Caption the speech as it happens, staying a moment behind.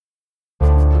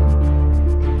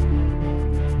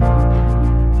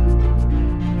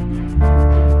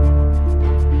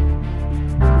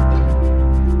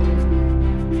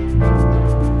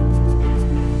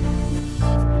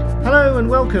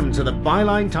Welcome to the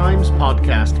Byline Times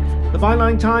podcast. The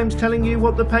Byline Times telling you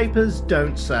what the papers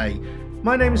don't say.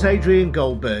 My name's Adrian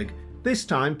Goldberg. This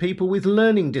time, people with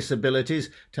learning disabilities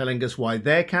telling us why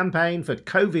their campaign for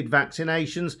COVID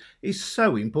vaccinations is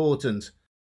so important.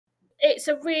 It's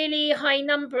a really high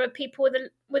number of people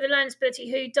with a learning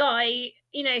disability who die,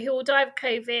 who will die of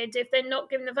COVID if they're not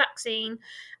given the vaccine.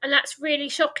 And that's really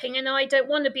shocking. And I don't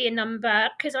want to be a number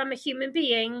because I'm a human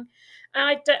being.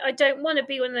 I don't want to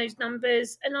be one of those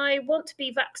numbers, and I want to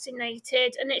be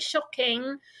vaccinated. And it's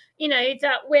shocking,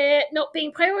 that we're not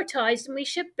being prioritised, and we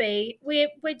should be. We're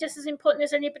just as important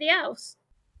as anybody else.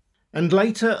 And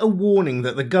later, a warning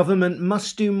that the government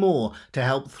must do more to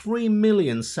help 3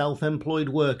 million self-employed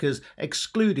workers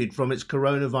excluded from its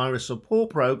coronavirus support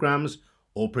programmes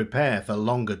or prepare for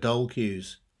longer dole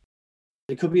queues.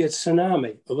 There could be a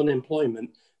tsunami of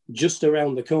unemployment just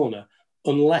around the corner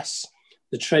unless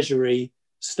the Treasury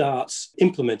starts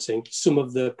implementing some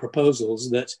of the proposals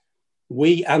that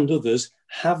we and others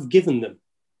have given them.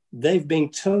 They've been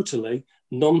totally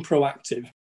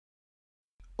non-proactive.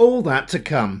 All that to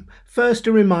come. First,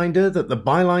 a reminder that the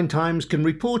Byline Times can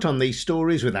report on these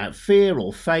stories without fear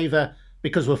or favour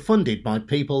because we're funded by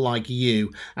people like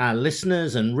you, our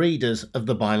listeners and readers of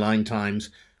the Byline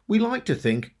Times. We like to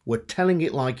think we're telling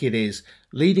it like it is,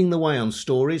 leading the way on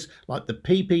stories like the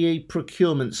PPE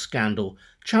procurement scandal,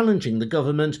 challenging the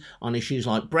government on issues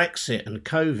like Brexit and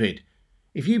COVID.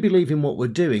 If you believe in what we're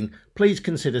doing, please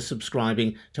consider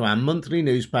subscribing to our monthly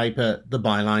newspaper, The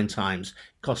Byline Times.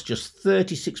 It costs just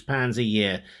 £36 a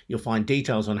year. You'll find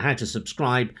details on how to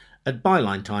subscribe at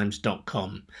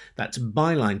bylinetimes.com. That's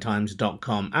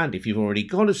bylinetimes.com. And if you've already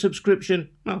got a subscription,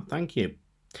 well, thank you.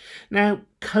 Now,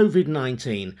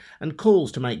 COVID-19 and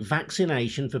calls to make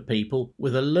vaccination for people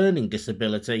with a learning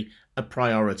disability a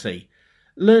priority.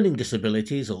 Learning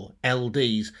disabilities, or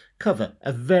LDs, cover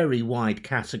a very wide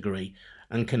category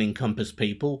and can encompass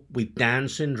people with Down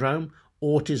syndrome,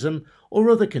 autism, or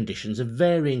other conditions of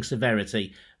varying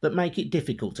severity that make it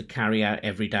difficult to carry out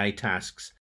everyday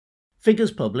tasks.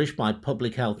 Figures published by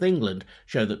Public Health England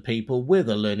show that people with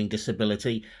a learning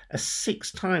disability are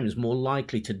 6 times more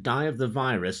likely to die of the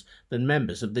virus than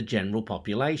members of the general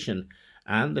population,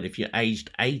 and that if you're aged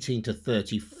 18 to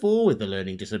 34 with a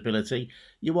learning disability,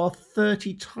 you are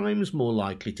 30 times more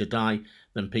likely to die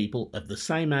than people of the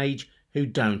same age who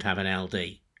don't have an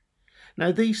LD.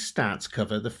 Now, these stats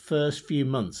cover the first few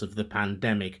months of the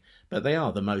pandemic, but they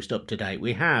are the most up-to-date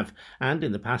we have, and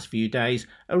in the past few days,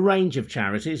 a range of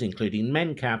charities, including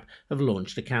MenCap, have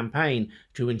launched a campaign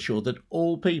to ensure that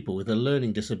all people with a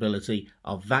learning disability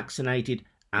are vaccinated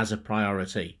as a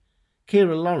priority.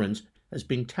 Kira Lawrence has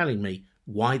been telling me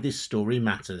why this story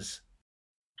matters.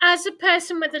 As a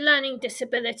person with a learning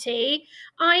disability,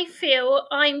 I feel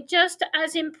I'm just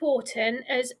as important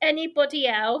as anybody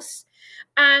else.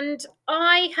 And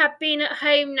I have been at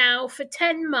home now for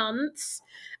 10 months,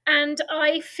 and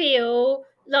I feel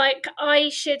like I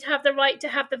should have the right to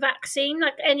have the vaccine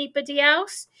like anybody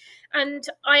else. And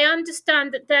I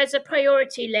understand that there's a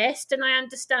priority list, and I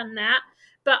understand that.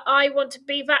 But I want to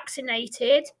be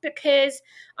vaccinated because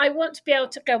I want to be able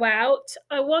to go out.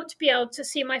 I want to be able to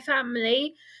see my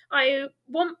family. I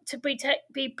want to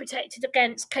be protected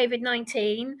against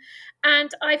COVID-19.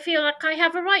 And I feel like I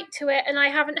have a right to it, and I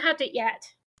haven't had it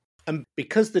yet. And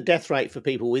because the death rate for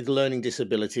people with learning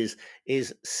disabilities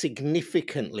is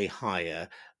significantly higher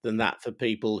than that for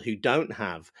people who don't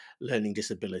have learning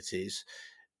disabilities,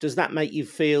 does that make you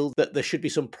feel that there should be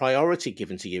some priority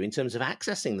given to you in terms of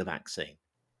accessing the vaccine?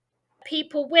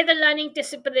 People with a learning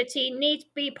disability need to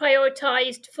be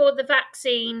prioritised for the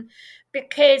vaccine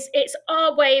because it's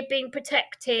our way of being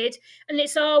protected, and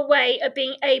it's our way of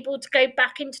being able to go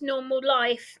back into normal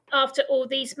life after all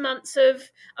these months of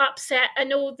upset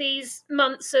and all these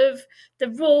months of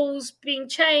the rules being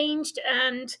changed.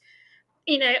 And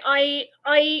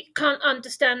I can't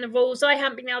understand the rules. I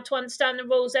haven't been able to understand the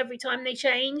rules every time they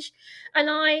change. And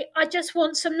I just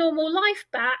want some normal life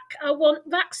back. I want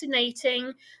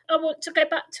vaccinating. I want to go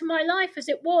back to my life as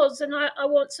it was. And I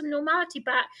want some normality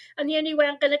back. And the only way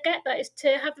I'm going to get that is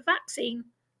to have the vaccine.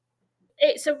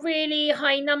 It's a really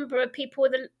high number of people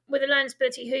with a learning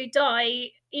disability who die,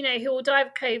 who will die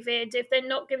of COVID if they're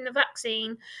not given the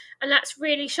vaccine. And that's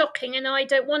really shocking. And I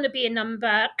don't want to be a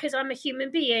number because I'm a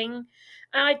human being.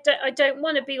 I don't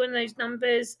want to be one of those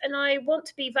numbers, and I want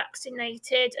to be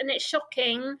vaccinated. And it's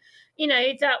shocking,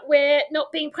 that we're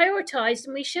not being prioritised,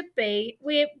 and we should be.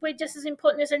 We're just as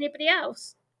important as anybody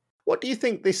else. What do you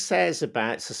think this says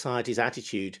about society's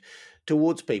attitude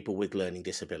towards people with learning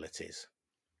disabilities?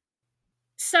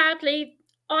 Sadly,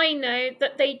 I know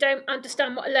that they don't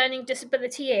understand what a learning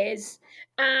disability is,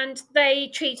 and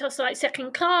they treat us like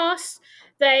second class.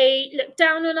 They look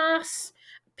down on us.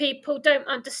 People don't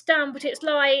understand what it's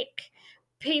like.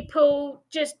 People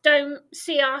just don't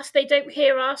see us, they don't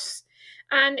hear us,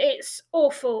 and it's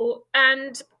awful.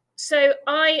 And so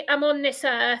I am on this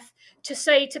earth to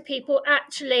say to people,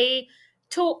 actually,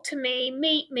 talk to me,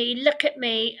 meet me, look at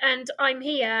me, and I'm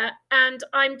here, and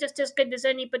I'm just as good as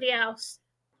anybody else.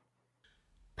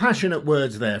 Passionate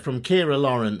words there from Kira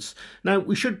Lawrence. Now,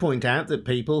 we should point out that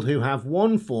people who have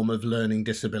one form of learning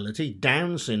disability,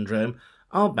 Down syndrome,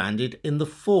 are banded in the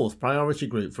 4th priority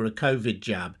group for a COVID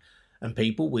jab, and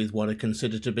people with what are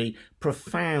considered to be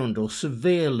profound or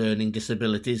severe learning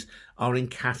disabilities are in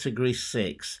category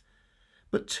 6.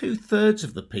 But 2/3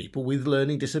 of the people with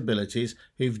learning disabilities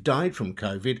who've died from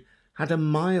COVID had a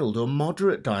mild or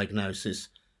moderate diagnosis,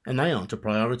 and they aren't a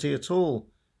priority at all.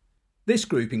 This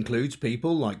group includes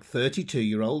people like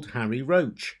 32-year-old Harry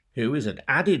Roach, who is at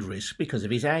added risk because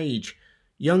of his age.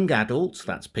 Young adults,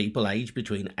 that's people aged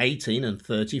between 18 and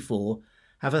 34,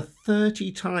 have a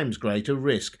 30 times greater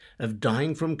risk of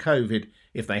dying from COVID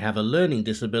if they have a learning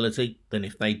disability than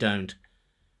if they don't.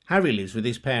 Harry lives with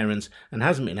his parents and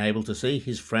hasn't been able to see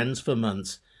his friends for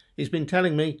months. He's been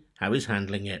telling me how he's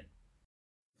handling it.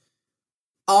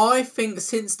 I think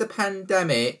since the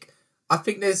pandemic, I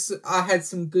had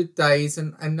some good days,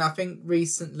 and I think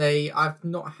recently I've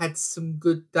not had some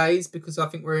good days because I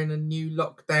think we're in a new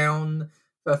lockdown,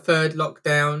 a 3rd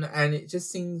lockdown, and it just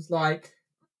seems like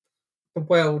the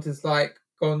world has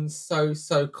gone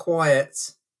so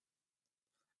quiet.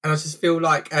 And I just feel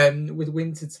like with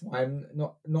winter time,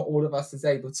 not all of us is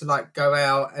able to go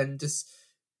out and just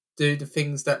do the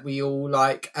things that we all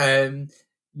have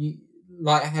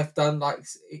done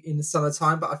in the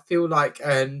summertime. But I feel like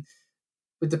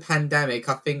with the pandemic,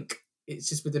 I think it's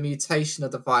just with the mutation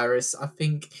of the virus, I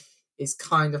think it's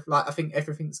kind of I think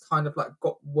everything's kind of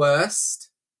got worse.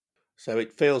 So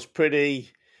it feels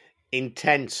pretty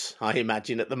intense, I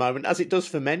imagine, at the moment, as it does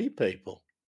for many people.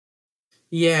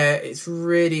 Yeah, it's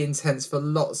really intense for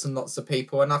lots and lots of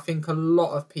people, and I think a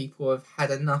lot of people have had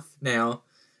enough now.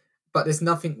 But there's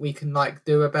nothing we can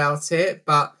do about it.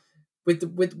 But with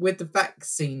the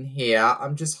vaccine here,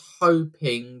 I'm just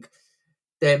hoping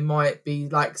there might be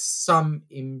some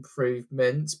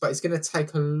improvements, but it's going to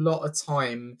take a lot of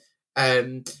time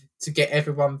to get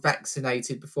everyone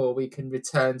vaccinated before we can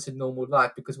return to normal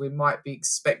life, because we might be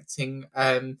expecting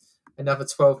another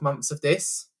 12 months of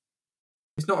this.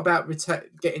 It's not about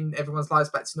getting everyone's lives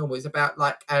back to normal. It's about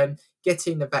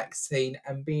getting the vaccine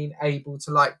and being able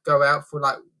to go out for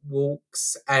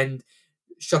walks and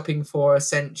shopping for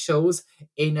essentials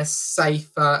in a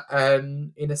safer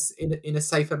in a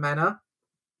safer manner.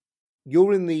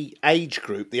 You're in the age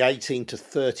group, the 18 to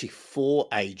 34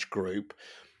 age group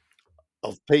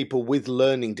of people with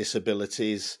learning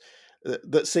disabilities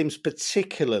that seems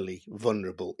particularly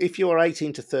vulnerable. If you're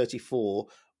 18 to 34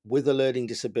 with a learning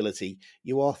disability,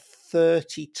 you are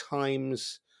 30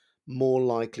 times more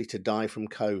likely to die from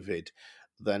COVID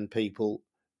than people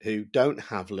who don't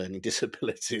have learning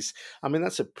disabilities. I mean,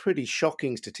 that's a pretty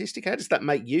shocking statistic. How does that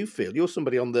make you feel? You're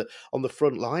somebody on the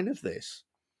front line of this.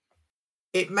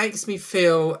 It makes me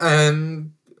feel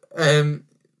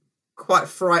quite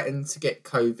frightened to get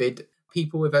COVID.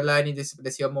 People with a learning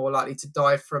disability are more likely to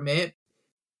die from it.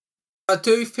 I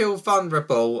do feel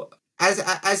vulnerable.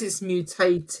 As it's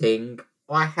mutating,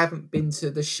 I haven't been to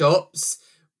the shops.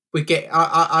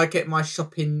 I get my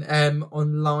shopping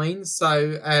online,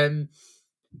 so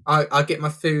I get my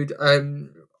food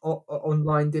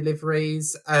online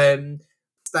deliveries.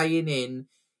 Staying in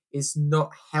is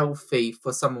not healthy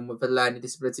for someone with a learning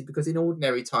disability, because in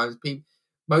ordinary times,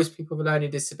 most people with a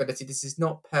learning disability, this is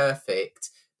not perfect.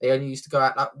 They only used to go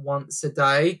out once a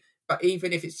day. But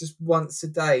even if it's just once a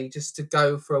day, just to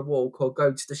go for a walk or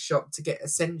go to the shop to get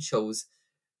essentials,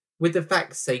 with the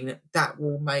vaccine, that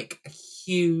will make a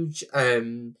huge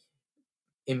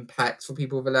impact for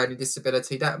people with a learning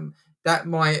disability. That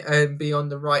might be on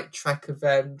the right track of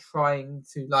trying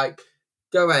to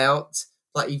go out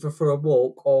either for a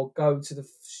walk or go to the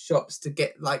shops to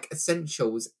get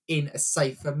essentials in a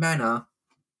safer manner.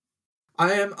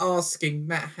 I am asking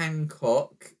Matt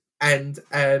Hancock and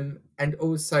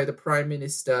also the Prime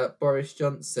Minister Boris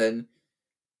Johnson,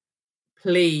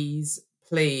 please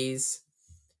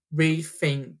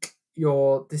rethink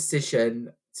your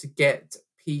decision to get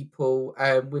people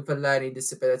with a learning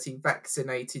disability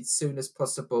vaccinated soon as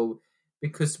possible,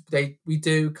 because we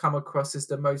do come across as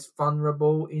the most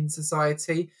vulnerable in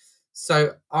society.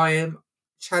 So I am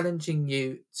challenging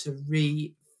you to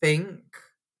rethink.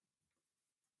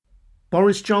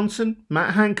 Boris Johnson,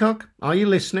 Matt Hancock, are you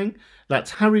listening?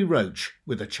 That's Harry Roach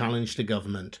with a challenge to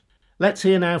government. Let's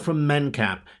hear now from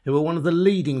MenCap, who are one of the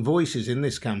leading voices in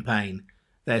this campaign.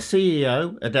 Their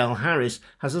CEO, Adele Harris,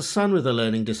 has a son with a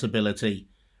learning disability.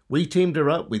 We teamed her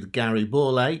up with Gary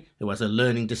Borley, who has a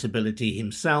learning disability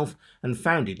himself and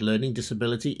founded Learning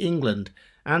Disability England,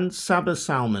 and Saba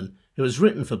Salman, who has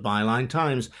written for Byline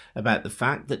Times about the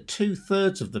fact that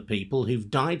 2/3 of the people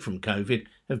who've died from COVID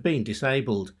have been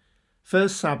disabled.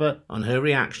 First, Saba on her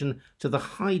reaction to the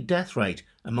high death rate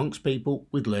amongst people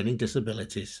with learning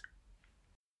disabilities.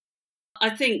 I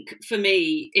think for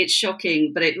me, it's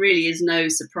shocking, but it really is no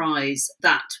surprise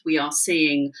that we are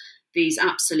seeing these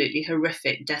absolutely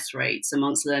horrific death rates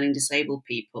amongst learning disabled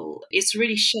people. It's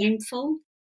really shameful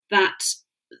that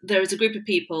there is a group of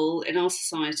people in our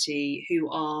society who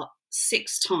are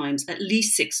at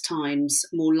least six times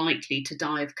more likely to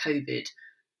die of COVID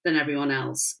than everyone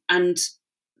else. And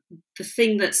the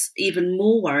thing that's even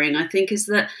more worrying, I think, is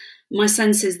that my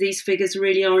sense is these figures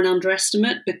really are an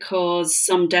underestimate because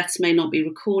some deaths may not be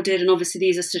recorded. And obviously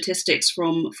these are statistics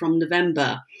from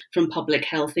November from Public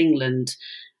Health England.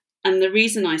 And the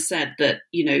reason I said that,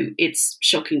 it's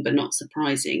shocking but not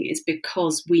surprising is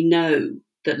because we know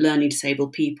that learning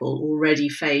disabled people already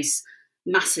face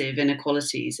massive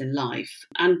inequalities in life.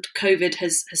 And COVID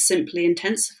has simply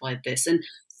intensified this. And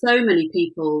so many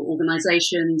people,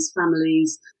 organisations,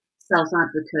 families,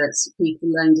 self-advocates, people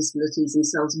with learning disabilities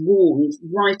themselves warned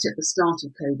right at the start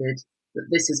of COVID that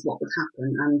this is what would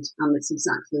happen, and it's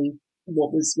exactly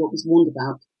what was warned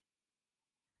about.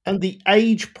 And the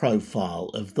age profile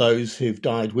of those who've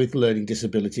died with learning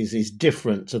disabilities is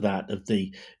different to that of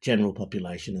the general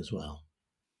population as well.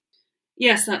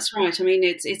 Yes, that's right. I mean,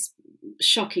 it's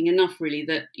shocking enough, really,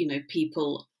 that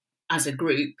people as a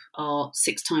group are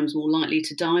six times more likely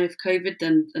to die of COVID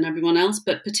than everyone else,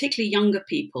 but particularly younger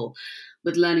people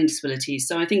with learning disabilities.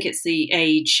 So I think it's the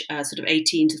age, sort of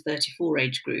 18 to 34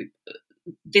 age group.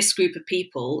 This group of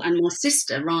people, and my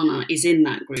sister, Rana, is in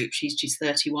that group. She's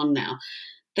 31 now.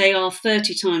 They are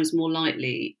 30 times more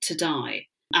likely to die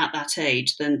at that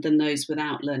age than those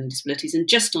without learning disabilities. And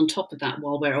just on top of that,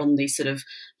 while we're on these sort of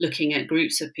looking at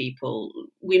groups of people,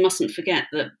 we mustn't forget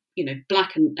that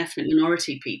Black and ethnic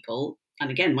minority people, and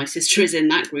again, my sister is in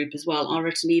that group as well, are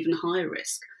at an even higher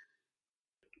risk.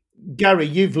 Gary,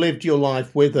 you've lived your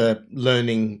life with a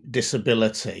learning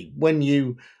disability. When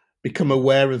you become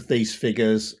aware of these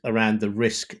figures around the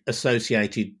risk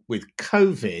associated with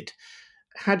COVID,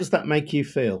 how does that make you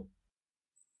feel?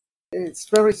 It's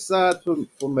very sad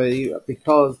for me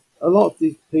because a lot of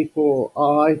these people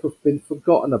are either been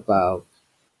forgotten about,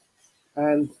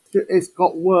 and it's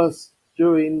got worse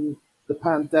during the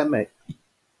pandemic.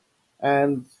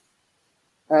 And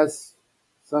as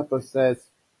Saba says,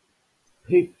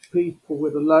 people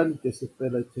with a learning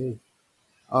disability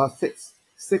are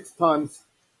six times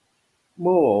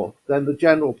more than the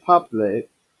general public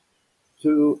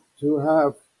to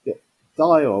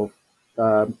die of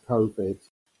COVID.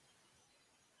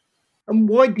 And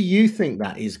why do you think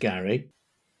that is, Gary?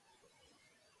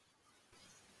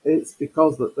 It's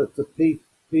because the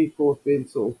people have been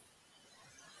sort of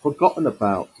forgotten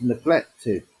about,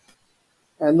 neglected,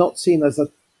 and not seen as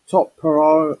a top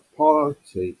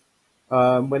priority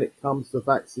when it comes to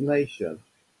vaccination.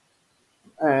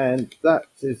 And that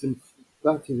is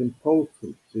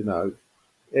important,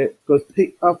 because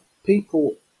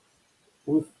people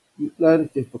with learning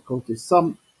difficulties,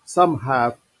 some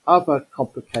have other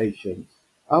complications,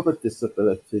 other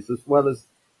disabilities, as well as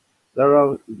their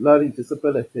own learning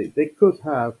disability. They could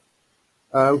have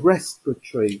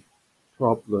respiratory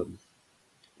problems,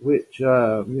 which,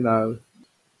 lung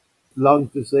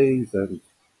disease and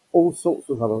all sorts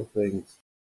of other things.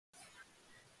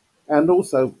 And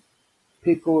also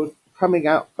people coming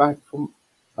back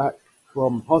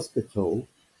from hospital,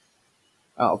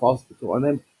 out of hospital, and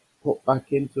then put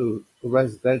back into the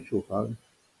residential home.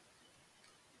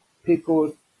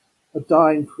 People are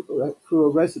dying through a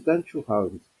residential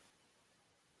home.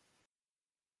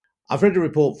 I've read a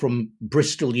report from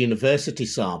Bristol University,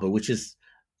 Saba, which has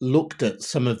looked at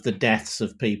some of the deaths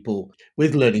of people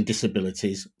with learning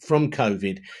disabilities from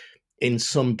COVID in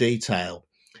some detail.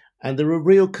 And there are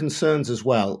real concerns as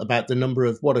well about the number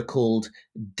of what are called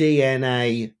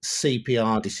DNA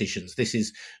CPR decisions. This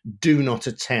is do not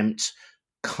attempt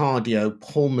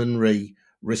cardiopulmonary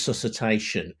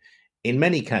resuscitation. In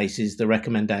many cases, the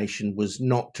recommendation was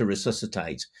not to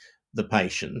resuscitate the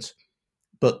patient,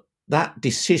 but that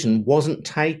decision wasn't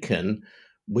taken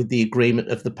with the agreement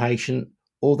of the patient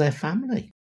or their family.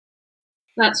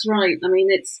 That's right. I mean,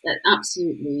 it's an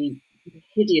absolutely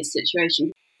hideous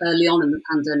situation. early on in the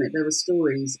pandemic, there were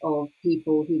stories of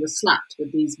people who were slapped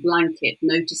with these blanket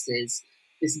notices,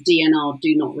 this DNR,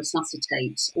 do not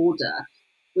resuscitate order,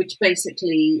 which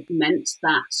basically meant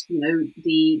that,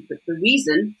 the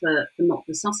reason for not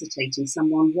resuscitating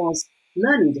someone was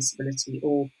learning disability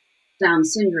or Down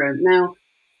syndrome. Now,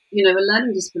 a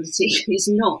learning disability is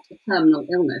not a terminal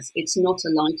illness. It's not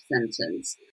a life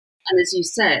sentence. And as you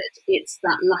said, it's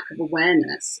that lack of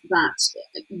awareness that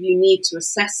you need to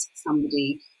assess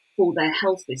somebody for their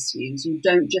health issues. You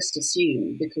don't just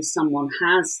assume because someone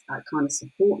has that kind of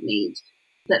support need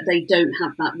that they don't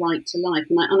have that right to life.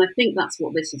 And I think that's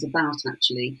what this is about,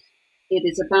 actually. It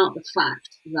is about the fact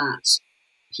that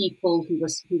people who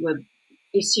were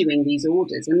issuing these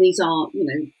orders, and these are,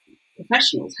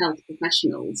 professionals, health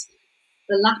professionals,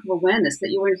 the lack of awareness that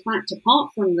you're, in fact,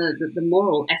 apart from the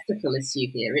moral, ethical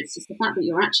issue here, it's just the fact that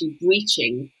you're actually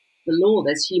breaching the law.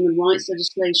 There's human rights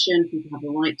legislation, people have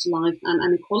a right to life,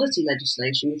 and equality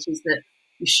legislation, which is that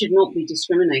you should not be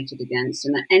discriminated against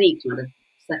in any kind of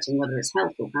setting, whether it's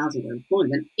health or housing or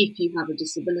employment, if you have a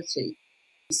disability.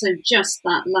 So just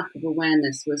that lack of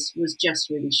awareness was just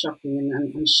really shocking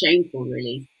and shameful,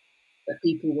 really, that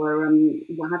people were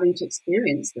having to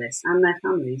experience this, and their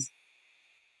families.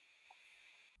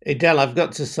 Edel, I've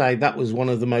got to say that was one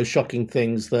of the most shocking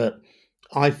things that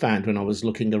I found when I was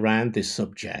looking around this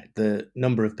subject. The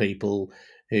number of people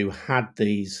who had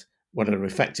these, what are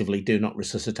effectively do not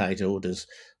resuscitate orders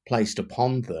placed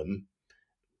upon them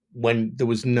when there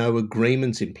was no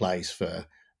agreement in place for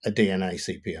a DNA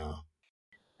CPR.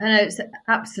 I know it's an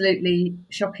absolutely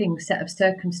shocking set of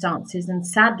circumstances, and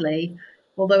sadly,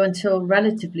 although until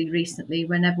relatively recently,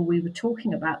 whenever we were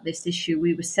talking about this issue,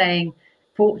 we were saying,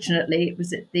 fortunately, it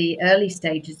was at the early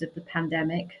stages of the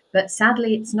pandemic, but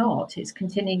sadly it's not. It's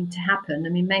continuing to happen. I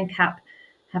mean, MenCap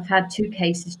have had 2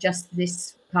 cases just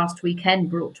this past weekend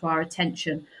brought to our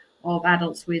attention of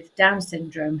adults with Down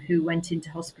syndrome who went into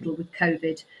hospital with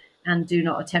COVID, and do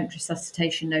not attempt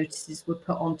resuscitation notices were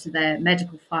put onto their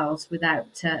medical files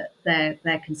without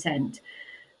their consent.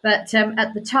 But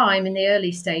at the time, in the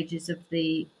early stages of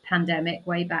the pandemic,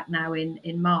 way back now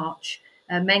in March,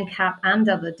 MenCap and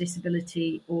other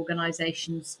disability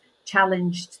organisations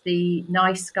challenged the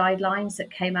NICE guidelines that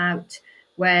came out,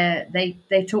 where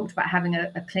they talked about having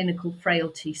a clinical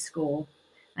frailty score.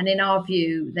 And in our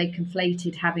view, they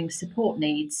conflated having support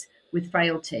needs with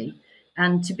frailty.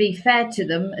 And to be fair to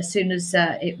them, as soon as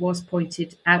it was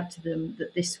pointed out to them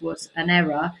that this was an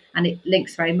error, and it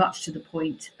links very much to the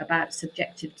point about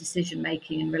subjective decision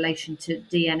making in relation to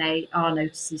DNAR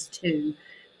notices too,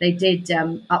 they did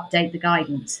update the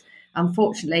guidance.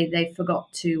 Unfortunately, they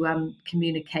forgot to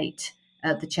communicate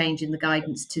the change in the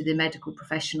guidance to the medical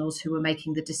professionals who were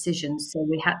making the decisions. So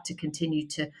we had to continue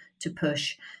to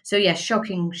push. So yes,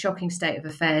 shocking state of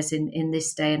affairs in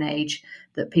this day and age,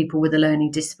 that people with a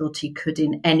learning disability could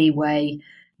in any way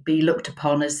be looked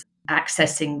upon as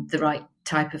accessing the right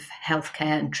type of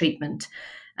healthcare and treatment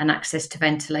and access to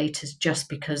ventilators just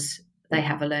because they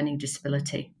have a learning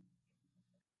disability.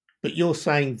 But you're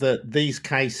saying that these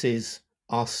cases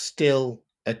are still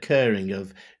occurring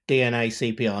of DNA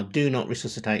CPR, do not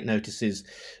resuscitate notices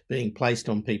being placed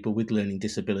on people with learning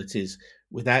disabilities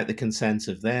without the consent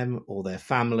of them or their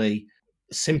family,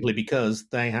 simply because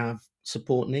they have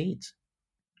support needs.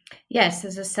 Yes,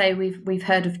 as I say, we've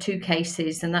heard of 2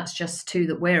 cases, and that's just 2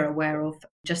 that we're aware of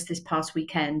just this past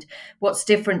weekend. What's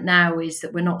different now is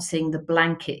that we're not seeing the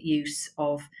blanket use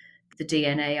of the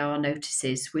DNAR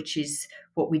notices, which is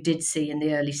what we did see in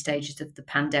the early stages of the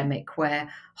pandemic, where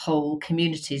whole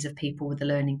communities of people with a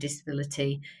learning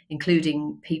disability,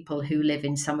 including people who live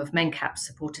in some of MenCap's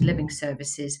supported living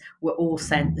services, were all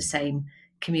sent the same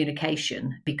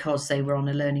communication because they were on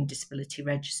a learning disability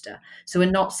register. So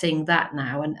we're not seeing that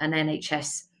now, and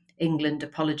NHS England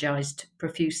apologised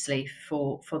profusely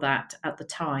for that at the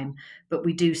time, but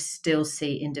we do still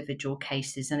see individual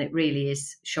cases, and it really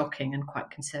is shocking and quite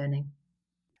concerning.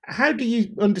 How do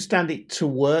you understand it to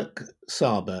work,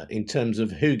 Saba, in terms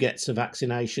of who gets a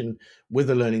vaccination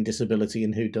with a learning disability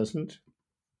and who doesn't?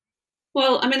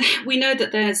 Well, I mean, we know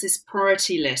that there's this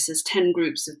priority list. There's 10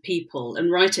 groups of people,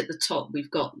 and right at the top,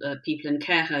 we've got people in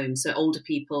care homes, so older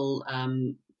people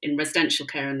in residential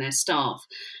care and their staff.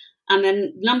 And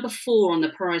then number 4 on the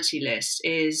priority list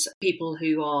is people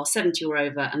who are 70 or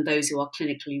over and those who are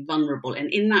clinically vulnerable.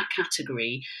 And in that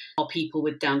category are people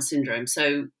with Down syndrome.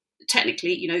 So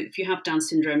technically, if you have Down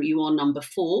syndrome, you are number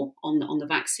 4 on the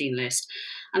vaccine list.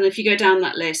 And if you go down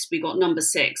that list, we've got number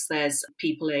 6. There's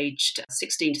people aged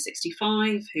 16 to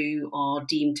 65 who are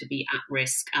deemed to be at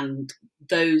risk. And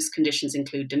those conditions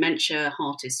include dementia,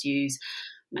 heart issues,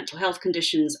 mental health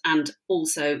conditions, and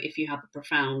also if you have a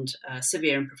profound,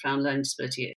 severe and profound learning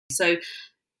disability. So,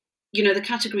 the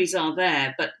categories are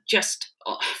there, but just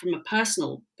from a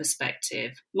personal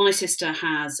perspective, my sister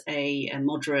has a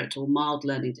moderate or mild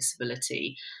learning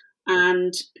disability,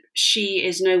 and she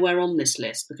is nowhere on this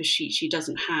list because she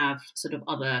doesn't have sort of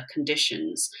other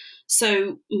conditions.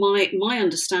 So my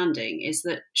understanding is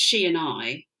that she and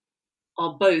I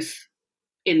are both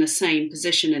in the same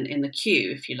position in the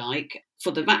queue, if you like,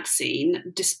 for the vaccine,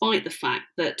 despite the fact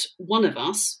that one of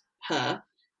us, her,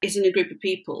 is in a group of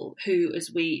people who, as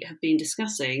we have been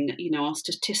discussing, are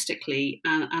statistically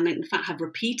and in fact have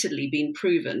repeatedly been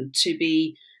proven to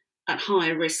be at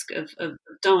higher risk of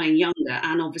dying younger,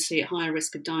 and obviously at higher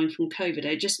risk of dying from COVID.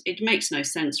 It makes no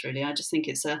sense, really. I just think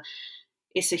it's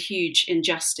a huge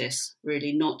injustice,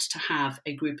 really, not to have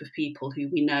a group of people who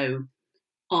we know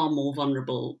are more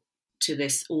vulnerable to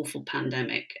this awful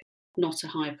pandemic, not a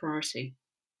high priority.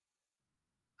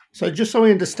 So just so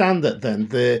I understand that then,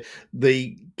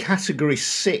 the category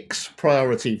 6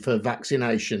 priority for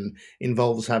vaccination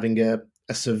involves having a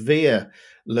severe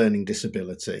learning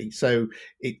disability. So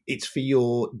it's for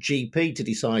your GP to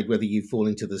decide whether you fall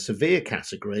into the severe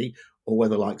category, or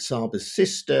whether, like Saba's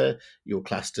sister, you're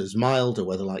classed as mild, or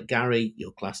whether, like Gary,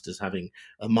 you're classed as having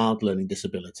a mild learning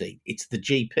disability. It's the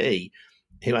GP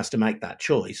who has to make that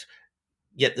choice.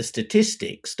 Yet the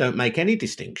statistics don't make any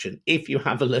distinction. If you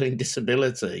have a learning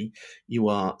disability, you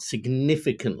are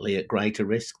significantly at greater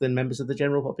risk than members of the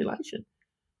general population.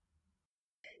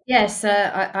 Yes,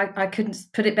 I couldn't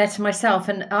put it better myself.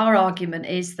 And our argument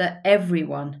is that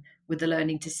everyone with a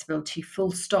learning disability,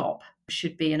 full stop,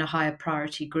 should be in a higher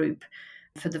priority group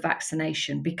for the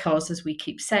vaccination, because, as we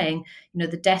keep saying,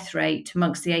 the death rate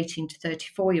amongst the 18 to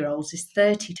 34-year-olds is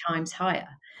 30 times higher.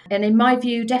 And in my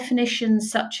view, definitions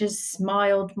such as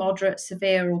mild, moderate,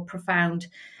 severe, or profound,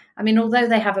 although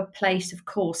they have a place, of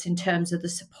course, in terms of the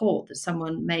support that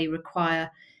someone may require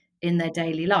in their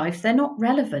daily life, they're not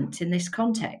relevant in this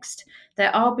context.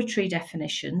 They're arbitrary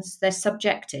definitions, they're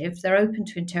subjective, they're open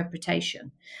to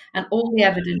interpretation. And all the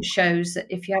evidence shows that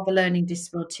if you have a learning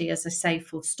disability, as I say,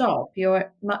 full stop, you're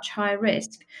at much higher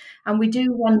risk. And we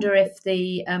do wonder if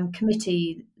the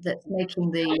committee that's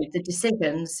making the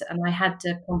decisions, and I had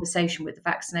a conversation with the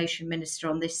vaccination minister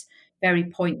on this very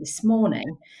point this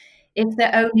morning, if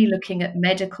they're only looking at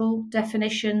medical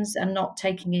definitions and not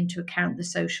taking into account the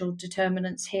social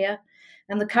determinants here.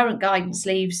 And the current guidance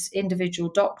leaves individual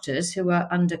doctors, who are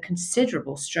under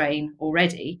considerable strain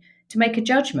already, to make a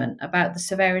judgment about the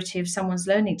severity of someone's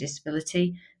learning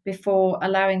disability before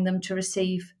allowing them to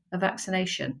receive a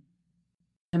vaccination.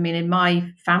 In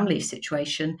my family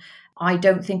situation, I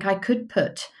don't think I could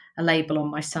put a label on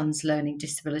my son's learning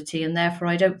disability, and therefore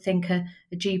I don't think a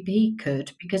GP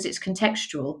could, because it's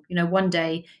contextual. One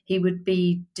day he would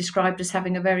be described as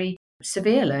having a very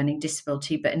severe learning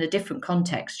disability, but in a different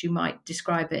context you might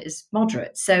describe it as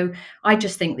moderate. So I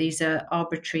just think these are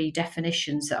arbitrary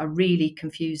definitions that are really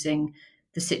confusing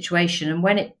the situation. And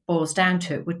when it boils down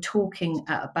to it, we're talking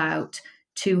at about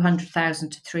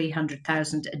 200,000 to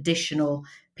 300,000 additional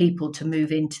people to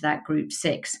move into that group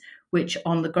 6, which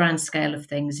on the grand scale of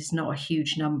things is not a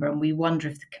huge number. And we wonder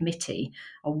if the committee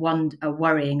are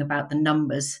worrying about the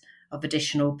numbers of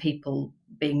additional people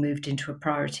being moved into a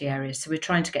priority area. So we're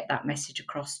trying to get that message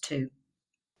across too.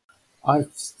 I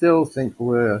still think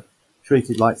we're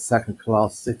treated like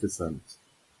second-class citizens.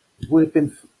 We've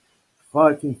been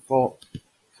fighting for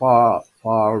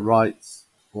our rights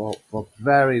for a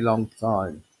very long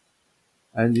time,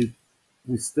 and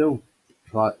we're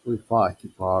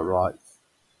fighting for our rights.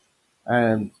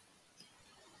 And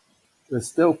there's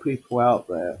still people out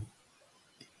there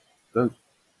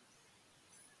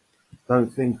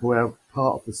don't think we're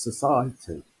part of the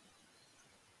society.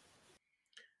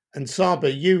 And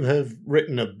Saba, you have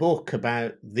written a book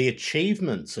about the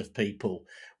achievements of people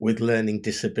with learning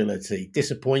disability.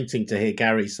 Disappointing to hear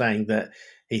Gary saying that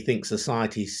he thinks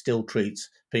society still treats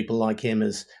people like him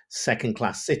as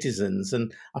second-class citizens.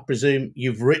 And I presume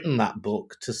you've written that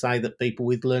book to say that people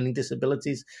with learning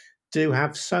disabilities do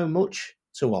have so much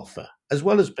to offer, as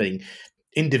well as being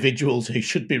individuals who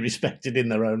should be respected in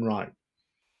their own right.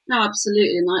 No,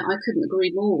 absolutely, and I couldn't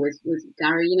agree more with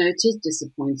Gary. It is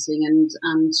disappointing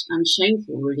and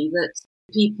shameful, really, that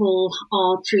people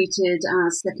are treated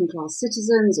as second-class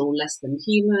citizens or less than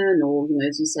human, or,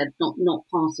 as you said, not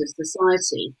part of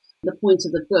society. The point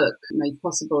of the book, Made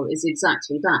Possible, is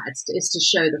exactly that. It's to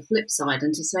show the flip side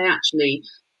and to say, actually,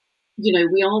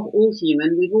 we are all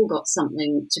human. We've all got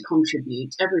something to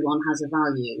contribute. Everyone has a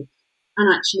value. And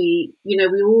actually,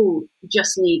 we all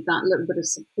just need that little bit of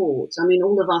support.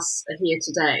 All of us are here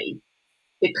today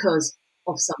because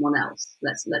of someone else.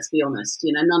 Let's be honest.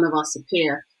 None of us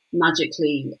appear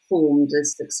magically formed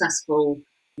as successful,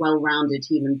 well-rounded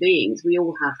human beings. We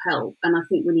all have help, and I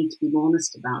think we need to be more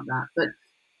honest about that. But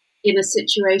in a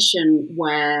situation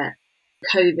where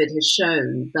COVID has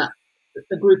shown that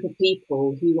a group of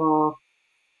people who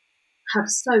have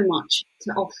so much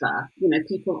to offer,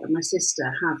 people like my sister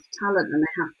have talent and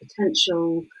they have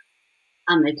potential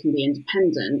and they can be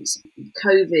independent.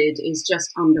 COVID is just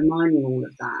undermining all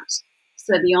of that.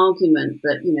 So the argument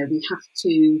that, we have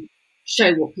to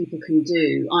show what people can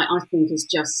do, I think is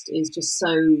just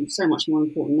so much more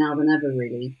important now than ever,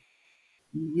 really.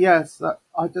 Yes,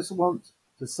 I just want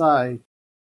to say,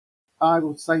 I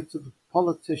will say to the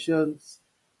politicians,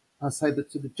 I say that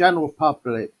to the general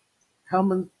public,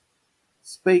 come and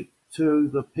speak to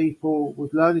the people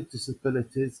with learning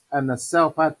disabilities and the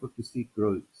self-advocacy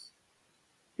groups,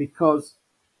 because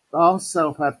our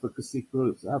self-advocacy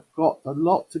groups have got a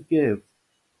lot to give,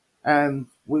 and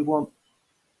we want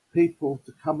people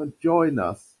to come and join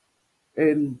us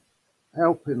in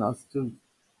helping us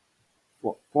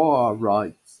for our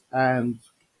rights and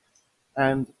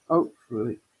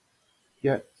hopefully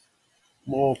get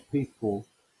more people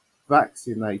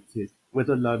vaccinated with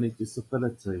a learning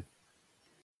disability.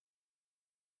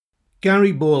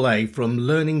 Gary Borlée from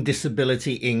Learning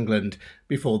Disability England.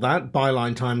 Before that,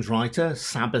 Byline Times writer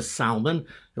Saba Salman,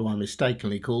 who I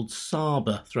mistakenly called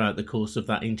Saba throughout the course of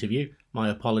that interview. My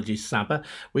apologies, Saba.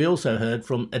 We also heard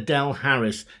from Adele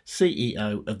Harris,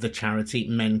 CEO of the charity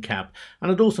MenCap.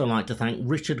 And I'd also like to thank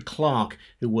Richard Clark,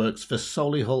 who works for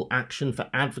Solihull Action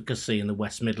for Advocacy in the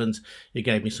West Midlands, who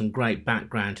gave me some great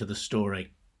background to the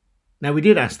story. Now, we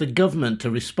did ask the government to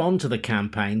respond to the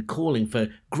campaign calling for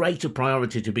greater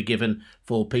priority to be given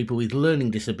for people with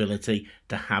learning disability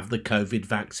to have the COVID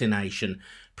vaccination.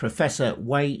 Professor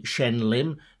Wei Shen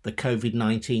Lim, the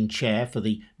COVID-19 chair for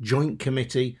the Joint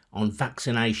Committee on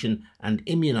Vaccination and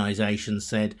Immunisation,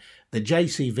 said the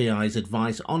JCVI's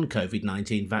advice on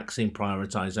COVID-19 vaccine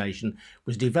prioritisation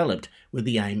was developed with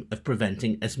the aim of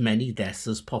preventing as many deaths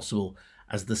as possible.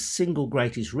 As the single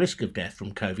greatest risk of death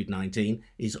from COVID-19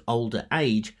 is older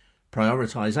age,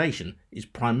 prioritisation is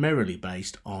primarily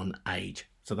based on age.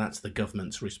 So that's the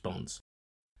government's response.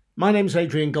 My name's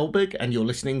Adrian Goldberg and you're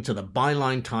listening to the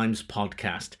Byline Times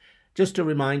podcast. Just a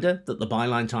reminder that the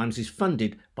Byline Times is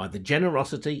funded by the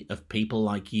generosity of people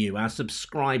like you, our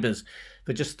subscribers.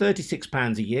 For just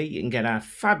 £36 a year, you can get our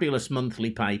fabulous monthly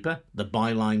paper, the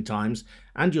Byline Times,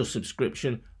 and your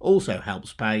subscription also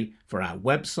helps pay for our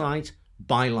website,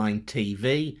 Byline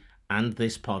TV, and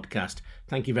this podcast.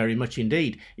 Thank you very much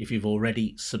indeed if you've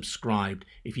already subscribed.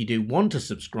 If you do want to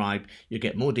subscribe, you'll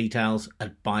get more details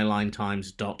at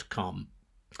bylinetimes.com.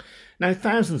 Now,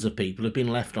 thousands of people have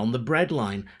been left on the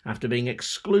breadline after being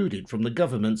excluded from the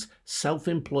government's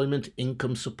self-employment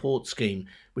income support scheme,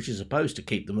 which is supposed to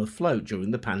keep them afloat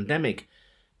during the pandemic.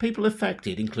 People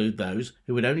affected include those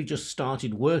who had only just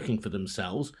started working for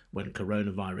themselves when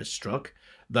coronavirus struck,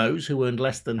 those who earned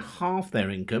less than half their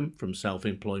income from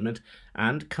self-employment,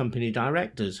 and company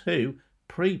directors who,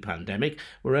 pre-pandemic,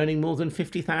 were earning more than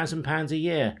 £50,000 a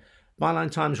year. Byline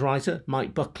Times writer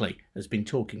Mike Buckley has been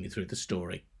talking me through the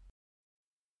story.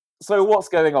 So what's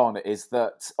going on is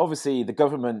that obviously the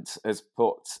government has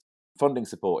put funding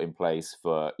support in place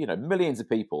for, millions of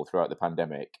people throughout the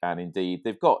pandemic. And indeed,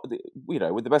 they've got,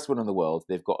 with the best one in the world,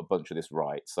 they've got a bunch of this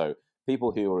right. So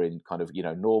people who are in kind of,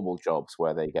 normal jobs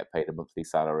where they get paid a monthly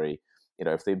salary,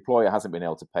 if the employer hasn't been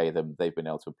able to pay them, they've been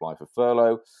able to apply for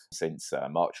furlough since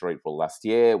March or April last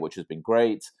year, which has been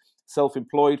great.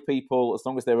 Self-employed people, as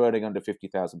long as they're earning under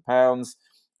 £50,000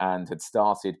 and had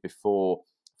started before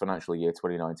financial year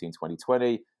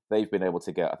 2019-2020, they've been able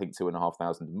to get, I think,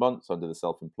 £2,500 a month under the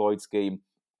self-employed scheme.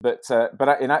 But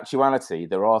in actuality,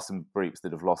 there are some groups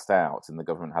that have lost out and the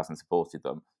government hasn't supported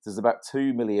them. There's about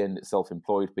 2 million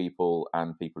self-employed people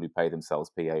and people who pay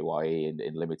themselves PAYE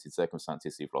in limited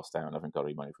circumstances who've lost out and haven't got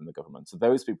any money from the government. So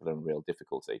those people are in real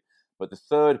difficulty. But the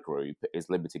third group is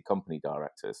limited company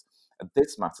directors. And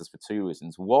this matters for two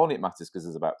reasons. One, it matters because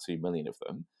there's about 2 million of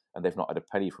them and they've not had a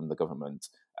penny from the government,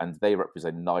 and they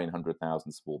represent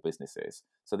 900,000 small businesses.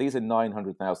 So these are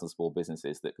 900,000 small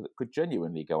businesses that could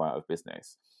genuinely go out of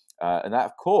business. And that,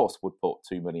 of course, would put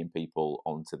 2 million people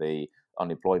onto the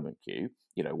unemployment queue,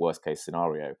 worst case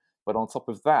scenario. But on top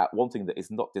of that, one thing that is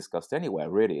not discussed anywhere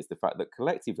really is the fact that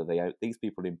collectively these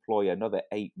people employ another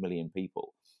 8 million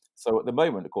people. So at the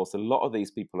moment, of course, a lot of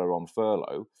these people are on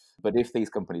furlough, but if these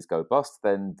companies go bust,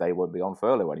 then they won't be on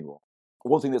furlough anymore.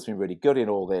 One thing that's been really good in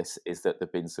all this is that there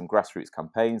have been some grassroots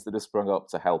campaigns that have sprung up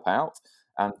to help out.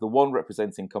 And the one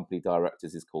representing company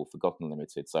directors is called Forgotten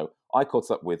Limited. So I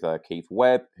caught up with Keith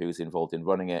Webb, who's involved in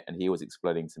running it, and he was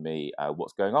explaining to me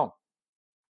what's going on.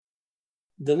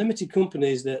 The limited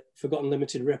companies that Forgotten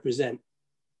Limited represent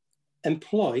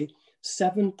employ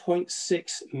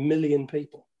 7.6 million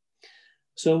people.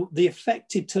 So the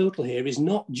affected total here is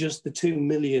not just the 2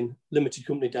 million limited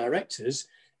company directors,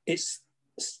 it's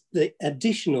the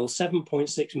additional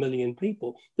 7.6 million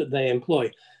people that they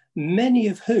employ, many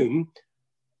of whom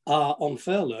are on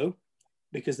furlough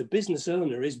because the business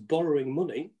owner is borrowing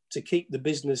money to keep the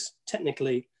business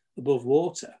technically above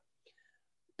water.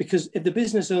 Because if the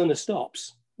business owner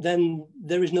stops, then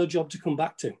there is no job to come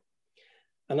back to.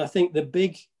 And I think the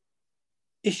big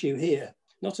issue here,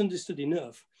 not understood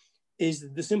enough,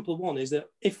 is the simple one is that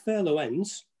if furlough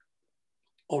ends,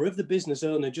 or if the business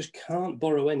owner just can't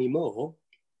borrow anymore,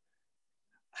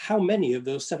 how many of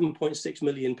those 7.6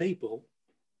 million people,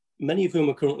 many of whom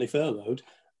are currently furloughed,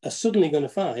 are suddenly going to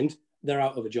find they're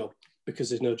out of a job because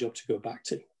there's no job to go back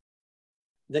to?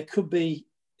 There could be,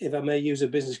 if I may use a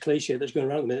business cliche that's going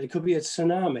around a minute, it could be a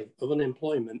tsunami of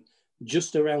unemployment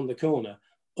just around the corner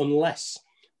unless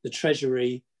the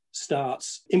Treasury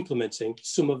starts implementing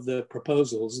some of the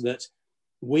proposals that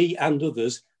we and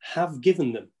others have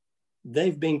given them.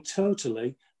 They've been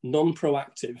totally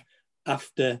non-proactive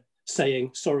after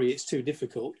saying, sorry, it's too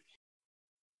difficult.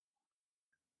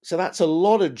 So that's a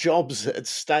lot of jobs at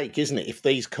stake, isn't it, if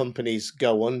these companies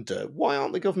go under? Why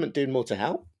aren't the government doing more to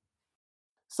help?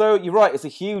 So you're right, it's a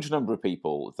huge number of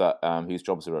people that whose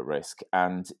jobs are at risk.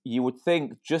 And you would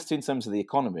think, just in terms of the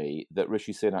economy, that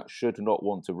Rishi Sunak should not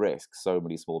want to risk so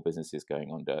many small businesses going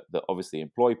under that obviously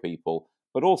employ people,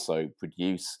 but also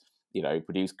produce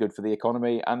good for the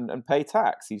economy and pay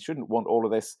tax. He shouldn't want all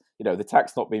of this, the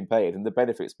tax not being paid and the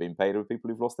benefits being paid of people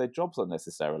who've lost their jobs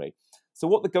unnecessarily. So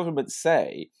what the government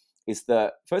say is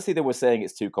that, firstly, they were saying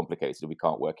it's too complicated and we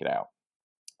can't work it out.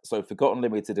 So Forgotten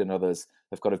Limited and others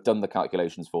have kind of done the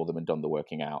calculations for them and done the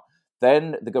working out.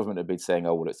 Then the government had been saying,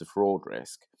 oh, well, it's a fraud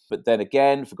risk. But then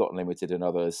again, Forgotten Limited and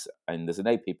others, and there's an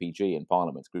APPG in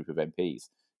Parliament, a group of MPs.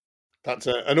 That's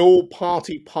an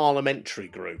all-party parliamentary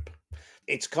group.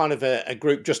 It's kind of a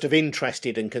group just of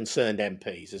interested and concerned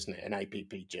MPs, isn't it, an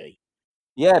APPG?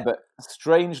 Yeah, but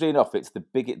strangely enough, this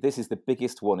is the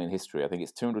biggest one in history. I think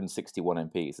it's 261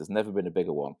 MPs. There's never been a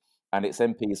bigger one. And it's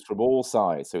MPs from all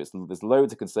sides. So there's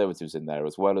loads of Conservatives in there,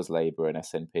 as well as Labour and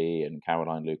SNP and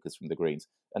Caroline Lucas from the Greens.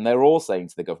 And they're all saying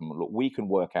to the government, look, we can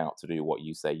work out to do what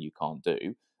you say you can't do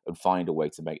and find a way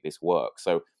to make this work.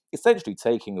 So essentially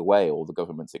taking away all the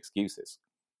government's excuses.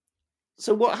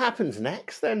 So what happens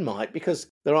next then, Mike? Because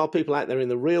there are people out there in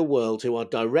the real world who are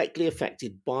directly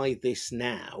affected by this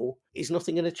now. Is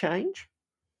nothing going to change?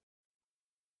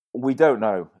 We don't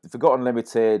know. The Forgotten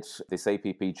Limited, this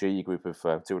APPG group of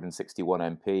 261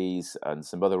 MPs and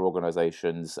some other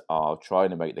organisations are trying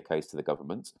to make the case to the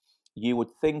government. You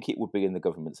would think it would be in the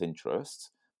government's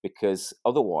interest, because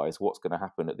otherwise what's going to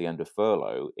happen at the end of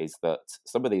furlough is that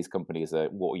some of these companies are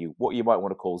what you might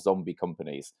want to call zombie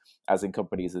companies, as in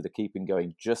companies that are keeping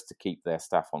going just to keep their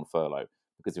staff on furlough.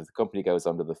 Because if the company goes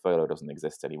under, the furlough doesn't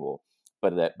exist anymore,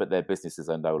 but their businesses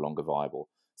are no longer viable.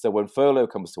 So when furlough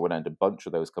comes to an end, a bunch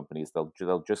of those companies,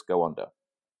 they'll just go under.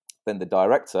 Then the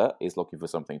director is looking for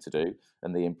something to do,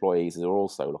 and the employees are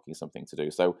also looking for something to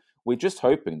do. So we're just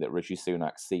hoping that Rishi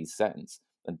Sunak sees sense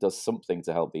and does something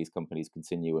to help these companies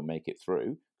continue and make it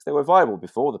through. Because they were viable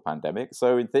before the pandemic,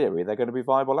 so in theory, they're going to be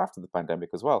viable after the pandemic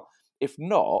as well. If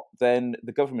not, then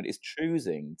the government is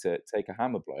choosing to take a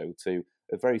hammer blow to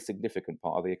a very significant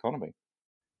part of the economy.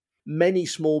 Many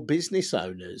small business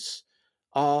owners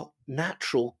are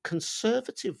natural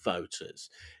Conservative voters.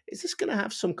 Is this going to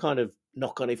have some kind of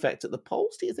knock-on effect at the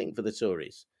polls, do you think, for the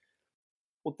Tories?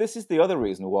 Well, this is the other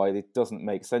reason why it doesn't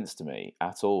make sense to me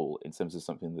at all in terms of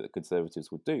something that the Conservatives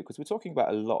would do, because we're talking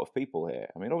about a lot of people here.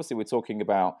 I mean, obviously, we're talking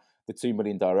about the 2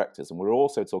 million directors, and we're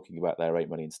also talking about their 8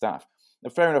 million staff. Now,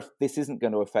 fair enough, this isn't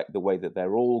going to affect the way that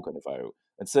they're all going to vote.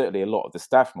 And certainly a lot of the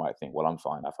staff might think, well, I'm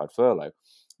fine, I've had furlough.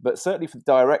 But certainly for the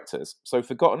directors, so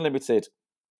Forgotten Limited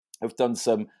have done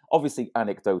some, obviously,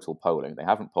 anecdotal polling. They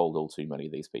haven't polled all too many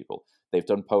of these people. They've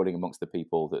done polling amongst the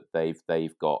people that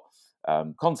they've got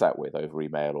contact with over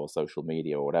email or social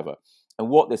media or whatever. And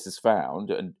what this has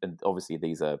found, and obviously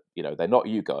these are, they're not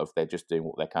YouGov, they're just doing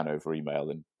what they can over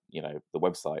email and, the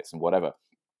websites and whatever.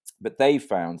 But they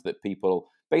found that people,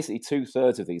 basically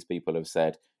 2/3 of these people have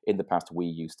said, in the past, we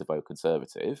used to vote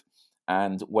Conservative.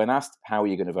 And when asked, how are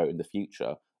you going to vote in the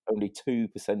future, only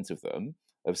 2% of them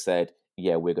have said,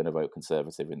 yeah, we're going to vote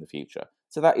Conservative in the future.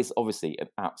 So that is obviously an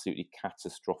absolutely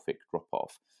catastrophic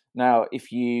drop-off. Now,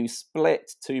 if you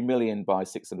split 2 million by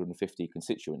 650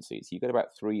 constituencies, you get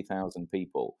about 3,000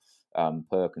 people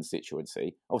per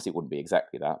constituency. Obviously, it wouldn't be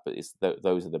exactly that, but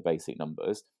those are the basic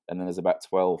numbers. And then there's about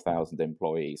 12,000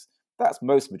 employees. That's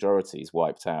most majorities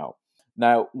wiped out.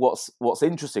 Now, what's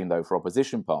interesting, though, for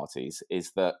opposition parties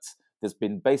is that there's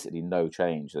been basically no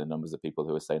change in the numbers of people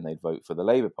who are saying they'd vote for the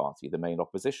Labour Party, the main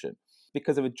opposition,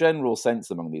 because of a general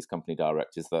sense among these company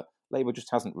directors that Labour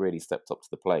just hasn't really stepped up to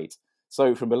the plate.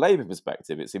 So from a Labour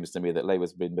perspective, it seems to me that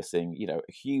Labour's been missing, a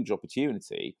huge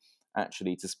opportunity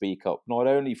actually to speak up, not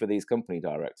only for these company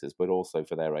directors, but also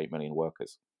for their 8 million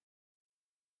workers.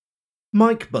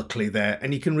 Mike Buckley there,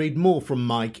 and you can read more from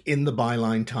Mike in the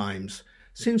Byline Times.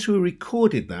 Since we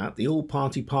recorded that, the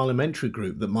all-party parliamentary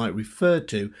group that Mike referred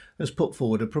to has put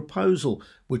forward a proposal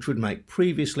which would make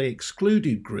previously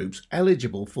excluded groups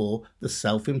eligible for the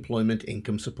Self-Employment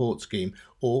Income Support Scheme,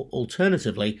 or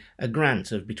alternatively, a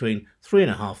grant of between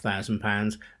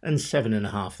 £3,500 and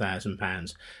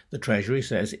 £7,500. The Treasury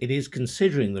says it is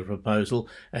considering the proposal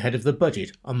ahead of the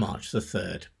budget on March the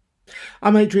 3rd.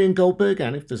 I'm Adrian Goldberg,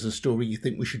 and if there's a story you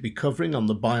think we should be covering on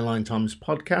the Byline Times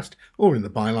podcast or in the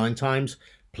Byline Times,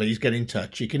 please get in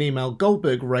touch. You can email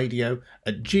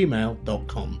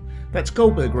goldbergradio@gmail.com. That's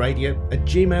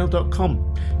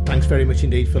goldbergradio@gmail.com. Thanks very much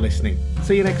indeed for listening.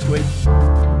 See you next week.